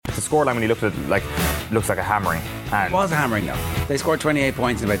scoreline, when you looked at it, like, looks like a hammering. And It was a hammering, though. They scored 28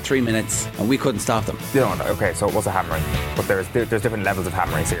 points in about 3 minutes, and we couldn't stop them. okay, so it was a hammering, but there's different levels of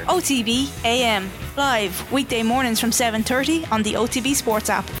hammerings here. OTB AM, live weekday mornings from 7:30 on the OTB Sports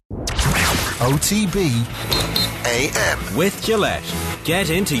app. OTB AM. With Gillette. Get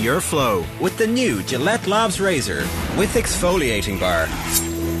into your flow with the new Gillette Labs Razor with exfoliating bar.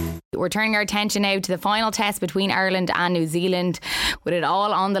 We're turning our attention now to the final test between Ireland and New Zealand, with it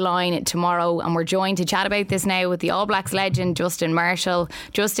all on the line tomorrow. And we're joined to chat about this now with the All Blacks legend, Justin Marshall.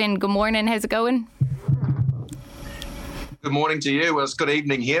 Justin, good morning. How's it going? Good morning to you. Well, it's good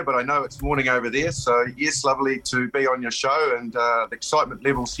evening here, but I know it's morning over there. So, yes, lovely to be on your show. And the excitement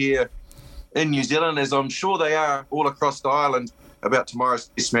levels here in New Zealand, as I'm sure they are all across the island, about tomorrow's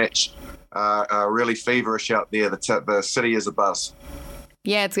test match, are really feverish out there. The city is abuzz.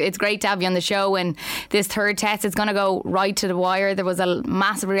 Yeah, it's great to have you on the show. And this third test is going to go right to the wire. There was a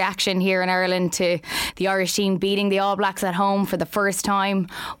massive reaction here in Ireland to the Irish team beating the All Blacks at home for the first time.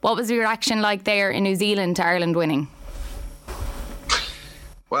 What was the reaction like there in New Zealand to Ireland winning?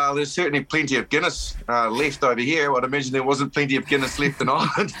 Well, there's certainly plenty of Guinness left over here. I'd imagine there wasn't plenty of Guinness left in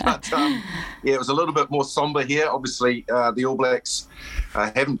Ireland. But, yeah, it was a little bit more sombre here. Obviously, the All Blacks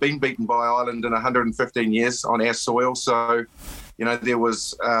haven't been beaten by Ireland in 115 years on our soil. So, you know, there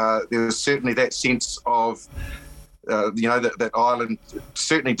was certainly that sense of, that Ireland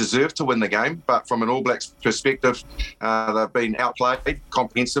certainly deserved to win the game. But from an All Blacks perspective, they've been outplayed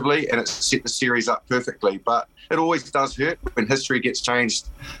comprehensively, and it's set the series up perfectly. But it always does hurt when history gets changed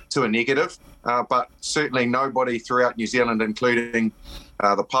to a negative. But certainly nobody throughout New Zealand, including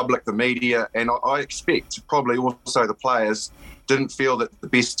the public, the media, and I expect probably also the players, didn't feel that the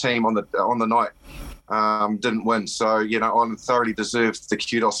best team on the night didn't win. So, you know, Ireland thoroughly deserves the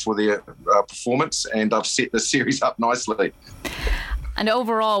kudos for their performance, and I've set the series up nicely. And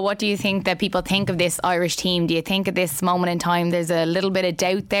overall, what do you think that people think of this Irish team? Do you think at this moment in time there's a little bit of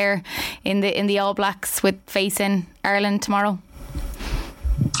doubt there in the All Blacks with facing Ireland tomorrow?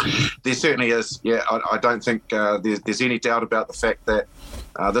 There certainly is. Yeah, I don't think there's any doubt about the fact that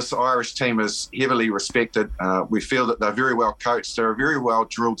this Irish team is heavily respected. We feel that they're very well coached. They're a very well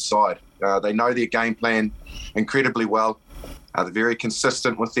drilled side. They know their game plan incredibly well. They're very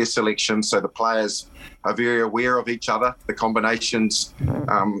consistent with their selection, so the players are very aware of each other. The combinations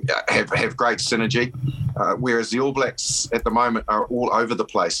have great synergy, whereas the All Blacks at the moment are all over the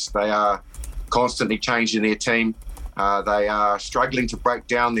place. They are constantly changing their team. They are struggling to break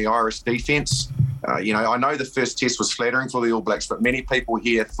down the Irish defence. I know the first test was flattering for the All Blacks, but many people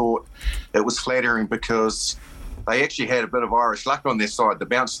here thought it was flattering because they actually had a bit of Irish luck on their side. The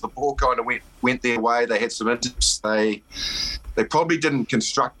bounce of the ball kind of went their way. They had some intercepts. They probably didn't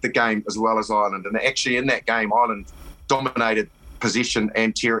construct the game as well as Ireland. And actually in that game, Ireland dominated possession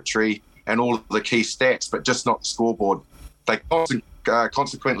and territory and all of the key stats, but just not the scoreboard. They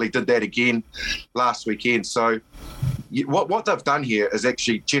consequently did that again last weekend. So what they've done here is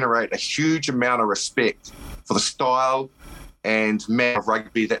actually generate a huge amount of respect for the style and manner of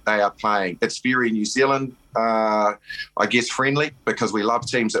rugby that they are playing. It's very New Zealand, friendly, because we love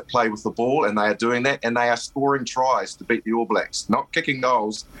teams that play with the ball, and they are doing that, and they are scoring tries to beat the All Blacks, not kicking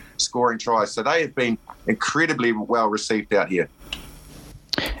goals, scoring tries. So they have been incredibly well received out here.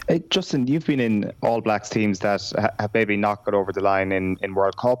 Justin, you've been in All Blacks teams that have maybe not got over the line in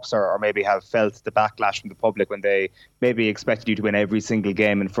World Cups or maybe have felt the backlash from the public when they maybe expected you to win every single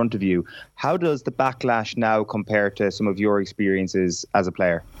game in front of you. How does the backlash now compare to some of your experiences as a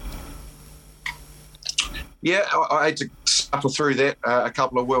player? Yeah, I had to suffer through that a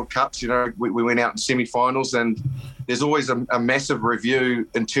couple of World Cups. You know, we went out in semi-finals, and there's always a massive review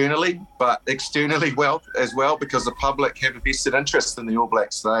internally, but externally as well, because the public have a vested interest in the All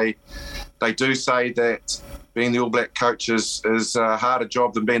Blacks. They do say that being the All Black coach is a harder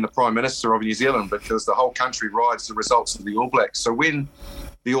job than being the Prime Minister of New Zealand, because the whole country rides the results of the All Blacks. So when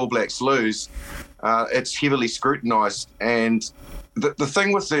the All Blacks lose, it's heavily scrutinised. And the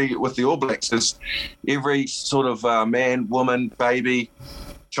thing with the All Blacks is every sort of man, woman, baby,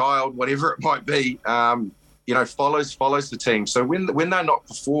 child, whatever it might be, follows the team. So when they're not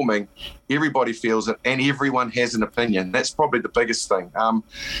performing, everybody feels it, and everyone has an opinion. That's probably the biggest thing.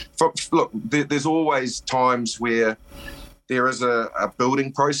 There's always times where there is a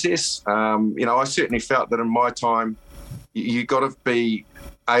building process. I certainly felt that in my time, you got to be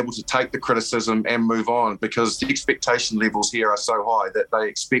able to take the criticism and move on, because the expectation levels here are so high that they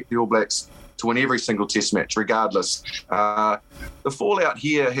expect the All Blacks to win every single test match, regardless. The fallout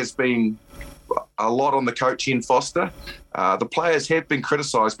here has been a lot on the coach, Ian Foster. The players have been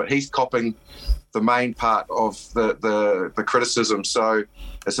criticised, but he's copping the main part of the criticism. So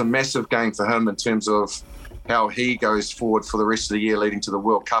it's a massive game for him in terms of how he goes forward for the rest of the year leading to the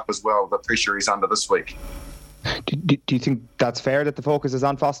World Cup as well, the pressure he's under this week. Do you think that's fair that the focus is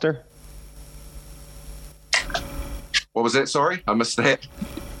on Foster? What was that? Sorry, I missed that.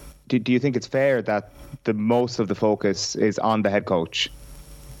 Do you think it's fair that the most of the focus is on the head coach?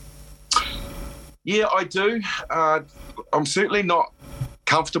 Yeah, I do. I'm certainly not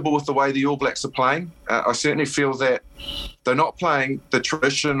comfortable with the way the All Blacks are playing. I certainly feel that they're not playing the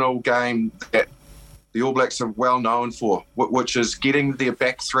traditional game that the All Blacks are well known for, which is getting their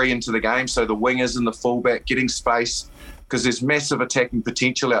back three into the game, so the wingers and the fullback, getting space, because there's massive attacking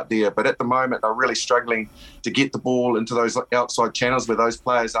potential out there. But at the moment, they're really struggling to get the ball into those outside channels where those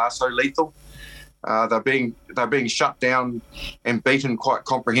players are so lethal. They're being shut down and beaten quite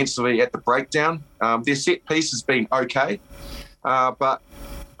comprehensively at the breakdown. Their set piece has been okay, but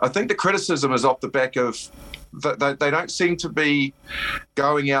I think the criticism is off the back of they don't seem to be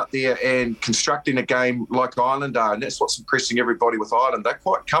going out there and constructing a game like Ireland are, and that's what's impressing everybody with Ireland. They're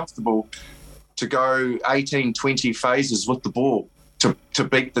quite comfortable to go 18, 20 phases with the ball to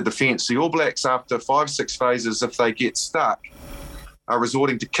beat the defence. The All Blacks, after 5-6 phases, if they get stuck, are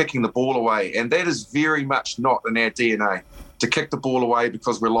resorting to kicking the ball away, and that is very much not in our DNA, to kick the ball away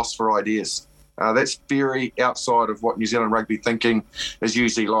because we're lost for ideas. That's very outside of what New Zealand rugby thinking is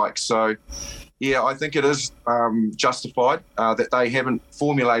usually like. So, yeah, I think it is justified that they haven't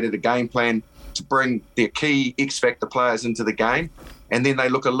formulated a game plan to bring their key X-factor players into the game, and then they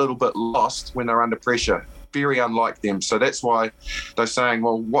look a little bit lost when they're under pressure. Very unlike them. So that's why they're saying,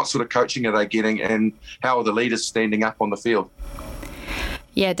 well, what sort of coaching are they getting and how are the leaders standing up on the field?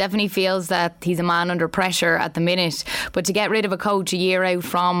 Yeah, it definitely feels that he's a man under pressure at the minute. But to get rid of a coach a year out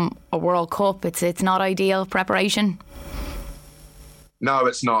from a World Cup, it's not ideal preparation. No,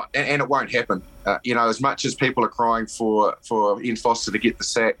 it's not. And it won't happen. As much as people are crying for Ian Foster to get the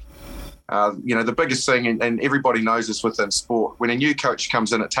sack, the biggest thing, and everybody knows this within sport, when a new coach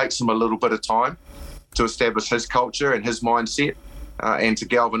comes in, it takes him a little bit of time to establish his culture and his mindset and to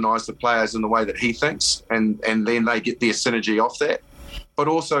galvanise the players in the way that he thinks, and then they get their synergy off that. But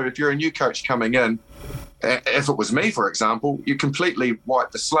also, if you're a new coach coming in, if it was me, for example, you completely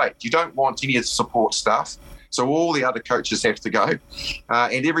wipe the slate. You don't want any of the support staff. So all the other coaches have to go,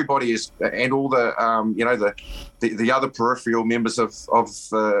 and everybody is, and all the the other peripheral members of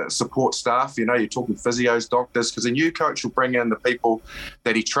the support staff. You're talking physios, doctors, because a new coach will bring in the people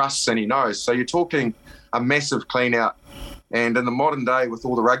that he trusts and he knows. So you're talking a massive clean out. And in the modern day, with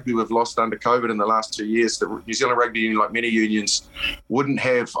all the rugby we've lost under COVID in the last 2 years, the New Zealand Rugby Union, like many unions, wouldn't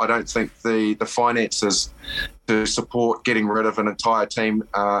have, I don't think, the finances to support getting rid of an entire team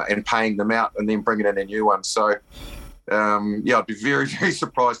and paying them out and then bringing in a new one. So, I'd be very, very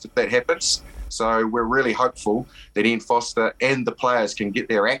surprised if that happens. So we're really hopeful that Ian Foster and the players can get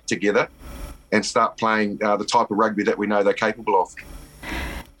their act together and start playing the type of rugby that we know they're capable of.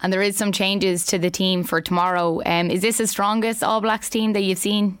 And there is some changes to the team for tomorrow. Is this the strongest All Blacks team that you've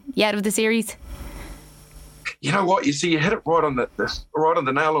seen yet of the series? You know what? You see, you hit it right on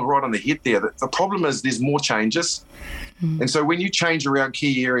the nail and right on the head there. The problem is there's more changes. And so when you change around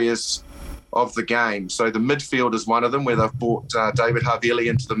key areas of the game, so the midfield is one of them, where they've brought David Havili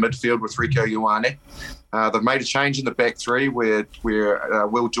into the midfield with Rieko Ioane. They've made a change in the back three where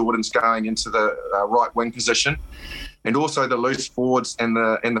Will Jordan's going into the right wing position, and also the loose forwards and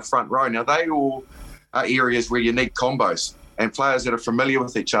the front row. Now, they all are areas where you need combos and players that are familiar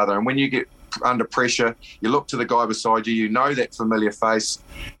with each other. And when you get under pressure, you look to the guy beside you, you know that familiar face,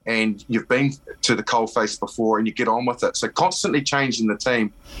 and you've been to the cold face before, and you get on with it. So constantly changing the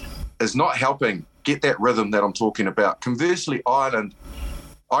team is not helping get that rhythm that I'm talking about. Conversely, Ireland,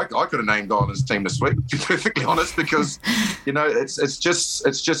 I could have named Ireland's team this week, to be perfectly honest, because it's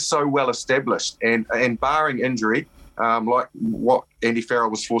just so well established, and barring injury, like what Andy Farrell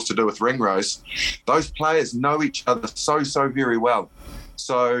was forced to do with Ringrose, those players know each other so very well.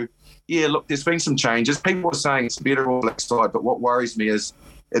 So yeah, look, there's been some changes. People are saying it's a better All Black side, but what worries me is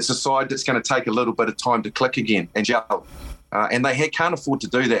it's a side that's going to take a little bit of time to click again and gel. And they can't afford to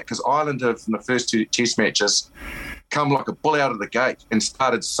do that, because Ireland have, in the first two test matches, come like a bull out of the gate and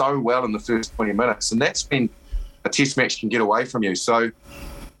started so well in the first 20 minutes. And that's when a test match can get away from you. So,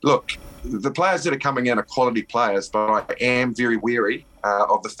 look, the players that are coming in are quality players, but I am very wary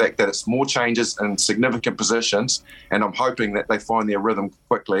of the fact that it's more changes in significant positions, and I'm hoping that they find their rhythm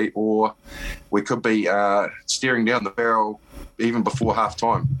quickly, or we could be staring down the barrel even before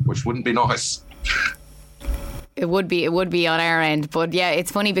half-time, which wouldn't be nice. It would be on our end, but yeah, it's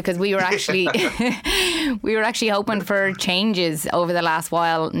funny because we were actually hoping for changes over the last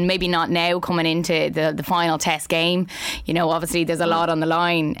while. Maybe not now coming into the final Test game. You know, obviously there's a lot on the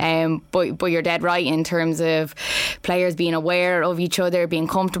line, but you're dead right in terms of players being aware of each other, being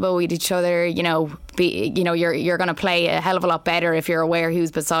comfortable with each other. You know, you're going to play a hell of a lot better if you're aware who's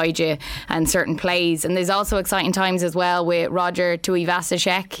beside you and certain plays. And there's also exciting times as well with Roger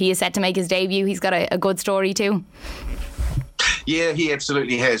Tuivasa-Sheck. He is set to make his debut. He's got a good story too. Yeah, he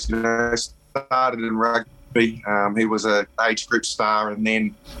absolutely has. You know, started in rugby. He was an age group star, and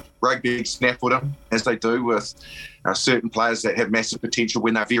then rugby snaffled him, as they do with certain players that have massive potential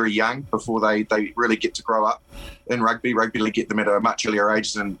when they're very young, before they really get to grow up in rugby. Rugby league get them at a much earlier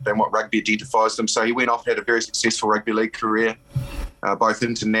age than what rugby identifies them. So he went off, had a very successful rugby league career, both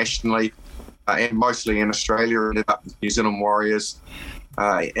internationally and mostly in Australia. Ended up with New Zealand Warriors,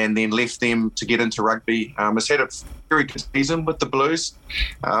 and then left them to get into rugby. Has had a very good season with the Blues.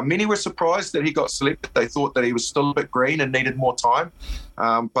 Many were surprised that he got selected. They thought that he was still a bit green and needed more time,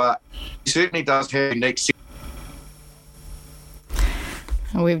 but he certainly does have a unique.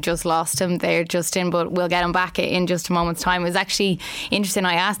 We've just lost him there, Justin, but we'll get him back in just a moment's time. It was actually interesting.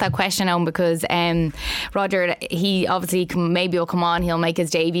 I asked that question on because Roger, he obviously maybe will come on. He'll make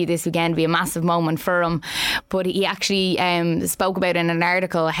his debut this weekend. It'll be a massive moment for him. But he actually spoke about in an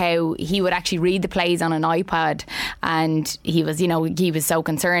article how he would actually read the plays on an iPad, and he was so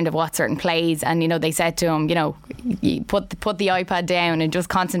concerned of what certain plays, and they said to him, you put the iPad down and just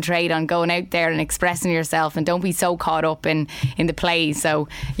concentrate on going out there and expressing yourself, and don't be so caught up in the plays. So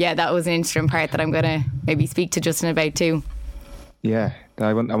yeah, that was an interesting part that I'm going to maybe speak to Justin about too. Yeah,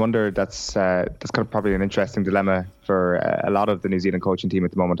 I wonder that's kind of probably an interesting dilemma for a lot of the New Zealand coaching team at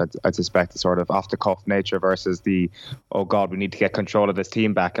the moment. I'd suspect the sort of off-the-cuff nature versus the, oh God, we need to get control of this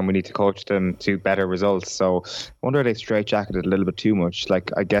team back and we need to coach them to better results. So I wonder if they straitjacketed a little bit too much. Like,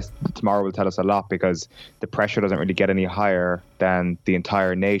 I guess tomorrow will tell us a lot, because the pressure doesn't really get any higher than the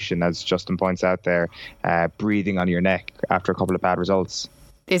entire nation, as Justin points out there, breathing on your neck after a couple of bad results.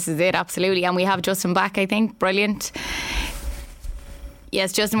 This is it, absolutely. And we have Justin back, I think. Brilliant.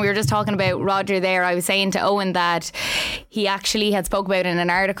 Yes, Justin, we were just talking about Roger there. I was saying to Owen that he actually had spoke about in an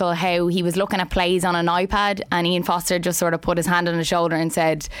article how he was looking at plays on an iPad, and Ian Foster just sort of put his hand on his shoulder and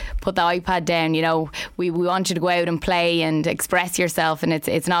said, put the iPad down, we want you to go out and play and express yourself, and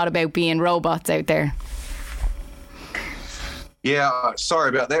it's not about being robots out there. Yeah, sorry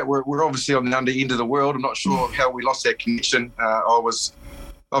about that. We're obviously on the under end of the world. I'm not sure how we lost that connection. I was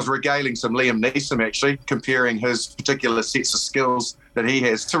regaling some Liam Neeson, actually, comparing his particular sets of skills that he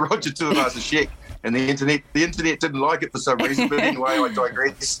has to Roger Tuivasa-Sheck, and the internet didn't like it for some reason. But anyway, I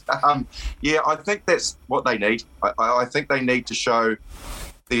digress. I think that's what they need. I think they need to show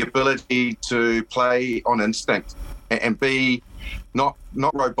the ability to play on instinct and be not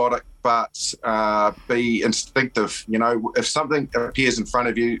robotic, but be instinctive. If something appears in front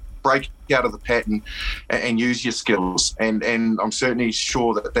of you, break out of the pattern and use your skills. And I'm certainly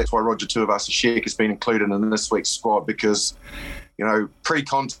sure that's why Roger Tuivasa-Sheck has been included in this week's squad, because,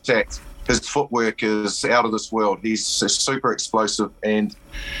 pre-contact, his footwork is out of this world. He's super explosive, and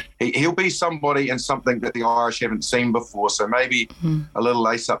he'll be somebody and something that the Irish haven't seen before. So maybe a little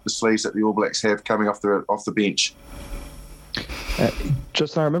lace up the sleeves that the All Blacks have coming off the bench.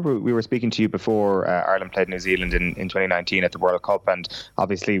 Justin, I remember we were speaking to you before Ireland played New Zealand in 2019 at the World Cup, and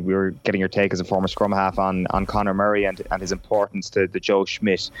obviously we were getting your take as a former scrum half on Conor Murray and his importance to the Joe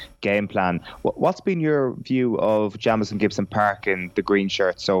Schmidt game plan. What's been your view of Jamison Gibson-Park in the green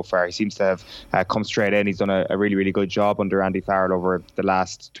shirt so far? He seems to have come straight in. He's done a really, really good job under Andy Farrell over the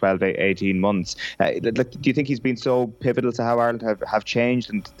last 12 to 18 months. Do you think he's been so pivotal to how Ireland have changed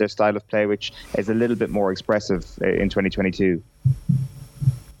and their style of play, which is a little bit more expressive in 2022?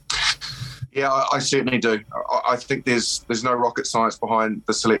 Yeah, I certainly do. I think there's no rocket science behind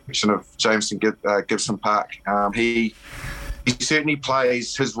the selection of Jamison Gibson-Park. He certainly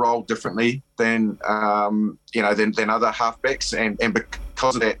plays his role differently than other halfbacks, and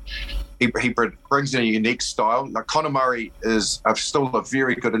because of that, he brings in a unique style. Like, Conor Murray is still a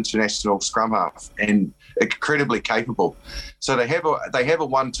very good international scrum half and incredibly capable. So they have a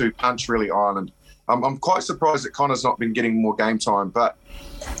 1-2 punch, really, Ireland. I'm quite surprised that Conor's not been getting more game time, but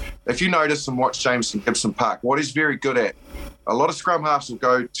if you notice and watch Jamison Gibson-Park, what he's very good at, a lot of scrum halves will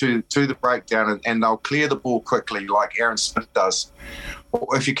go to the breakdown and they'll clear the ball quickly, like Aaron Smith does.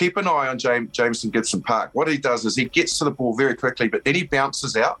 If you keep an eye on Jamison Gibson-Park, what he does is he gets to the ball very quickly, but then he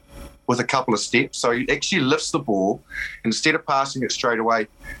bounces out with a couple of steps. So he actually lifts the ball. Instead of passing it straight away,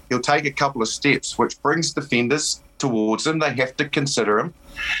 he'll take a couple of steps, which brings defenders towards him. They have to consider him.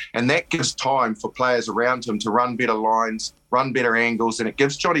 And that gives time for players around him to run better lines, run better angles, and it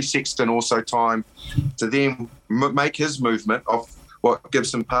gives Johnny Sexton also time to then make his movement of what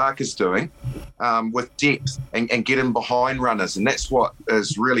Gibson Park is doing with depth and get him behind runners. And that's what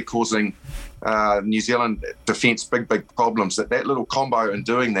is really causing New Zealand defence big problems. That little combo in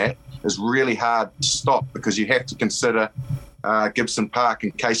doing that is really hard to stop because you have to consider Gibson Park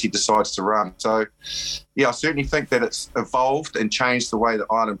in case he decides to run. So, yeah, I certainly think that it's evolved and changed the way that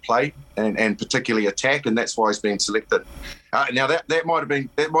Ireland play and particularly attack, and that's why he's been selected. Now that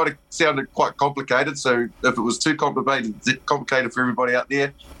might have sounded quite complicated. So if it was too complicated for everybody out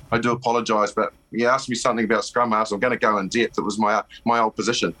there, I do apologise. But you asked me something about scrum halves, I'm going to go in depth. It was my old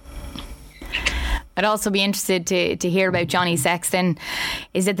position. I'd also be interested to hear about Johnny Sexton.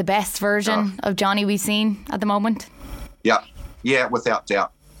 Is it the best version of Johnny we've seen at the moment? Yeah, without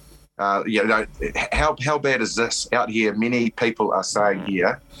doubt. How bad is this out here? Many people are saying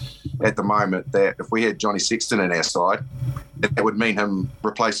here at the moment that if we had Johnny Sexton in our side, that would mean him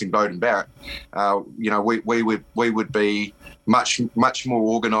replacing Beauden Barrett. We would be much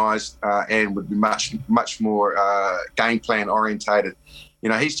more organised and would be much more game plan orientated.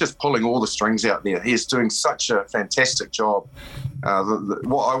 He's just pulling all the strings out there. He's doing such a fantastic job.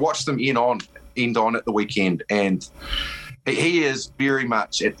 I watched them end on at the weekend, and he is very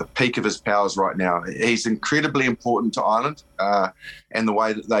much at the peak of his powers right now. He's incredibly important to Ireland and the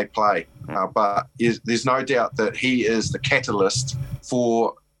way that they play. But there's no doubt that he is the catalyst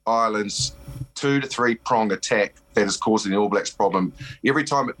for Ireland's 2 to 3 prong attack that is causing the All Blacks problem. Every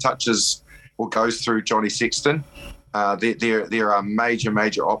time it touches or goes through Johnny Sexton, there are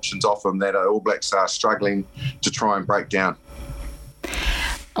major options off him that All Blacks are struggling to try and break down.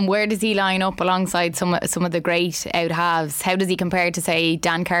 And where does he line up alongside some of the great out halves? How does he compare to, say,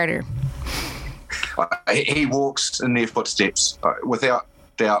 Dan Carter? He walks in their footsteps without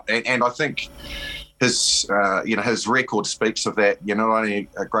doubt, and I think his record speaks of that. Not only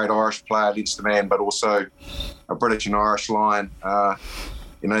a great Irish player, Leinster man, but also a British and Irish lion.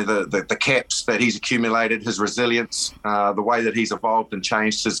 The caps that he's accumulated, his resilience, the way that he's evolved and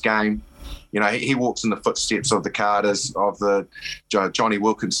changed his game. He walks in the footsteps of the Carters, of the Johnny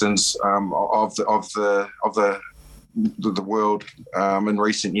Wilkinsons, of the world in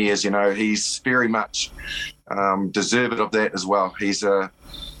recent years. He's very much deserved of that as well. He's a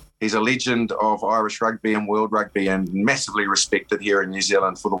legend of Irish rugby and world rugby, and massively respected here in New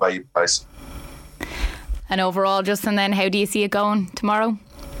Zealand for the way he plays. And overall, Justin, then, how do you see it going tomorrow?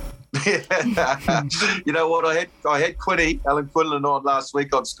 You know what? I had Alan Quinlan on last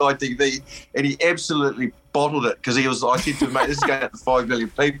week on Sky TV, and he absolutely bottled it because I said to him, mate, this is going out to 5 million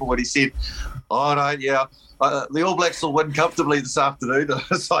people. And he said, "Oh no, yeah, the All Blacks will win comfortably this afternoon."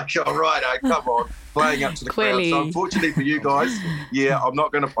 It's like, all right, come on, playing up to the crowd. So unfortunately for you guys, I'm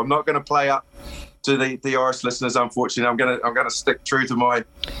not going to play up to the Irish listeners. Unfortunately, I'm going to stick true to my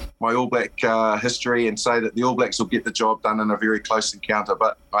All Black history and say that the All Blacks will get the job done in a very close encounter.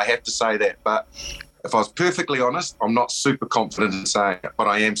 But I have to say that. But if I was perfectly honest, I'm not super confident in saying it, but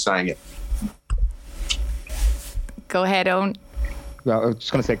I am saying it. Go ahead, Owen. Well, I was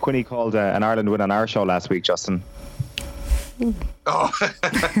just going to say, Quinny called an Ireland win on our show last week, Justin. Oh,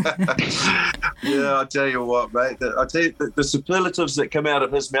 yeah, I'll tell you what, mate. The superlatives that come out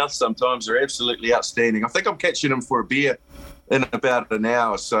of his mouth sometimes are absolutely outstanding. I think I'm catching him for a beer in about an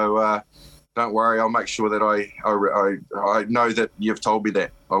hour, so don't worry. I'll make sure that I know that you've told me that.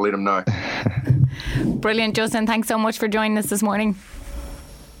 I'll let him know. Brilliant, Justin. Thanks so much for joining us this morning.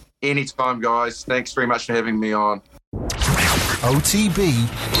 Anytime, guys. Thanks very much for having me on. OTB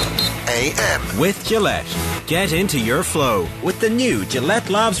AM. With Gillette. Get into your flow with the new Gillette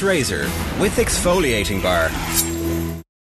Labs Razor with exfoliating bar.